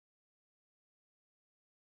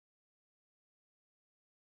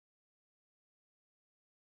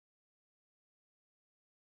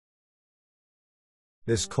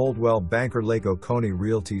This Coldwell Banker Lake Oconee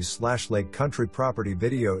Realty / Lake Country property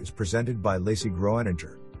video is presented by Lacie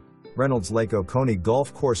Groeninger. Reynolds Lake Oconee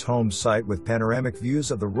Golf Course home site with panoramic views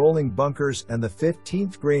of the rolling bunkers and the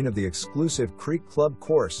 15th green of the exclusive Creek Club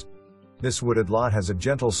course. This wooded lot has a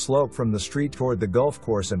gentle slope from the street toward the golf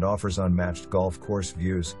course and offers unmatched golf course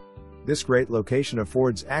views. This great location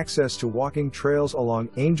affords access to walking trails along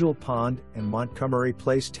Angel Pond and Montgomery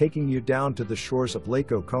Place, taking you down to the shores of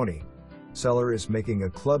Lake Oconee. Seller is making a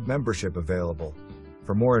club membership available.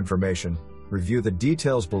 For more information, review the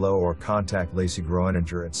details below or contact Lacie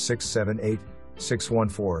Groeninger at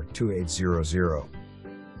 678-614-2800.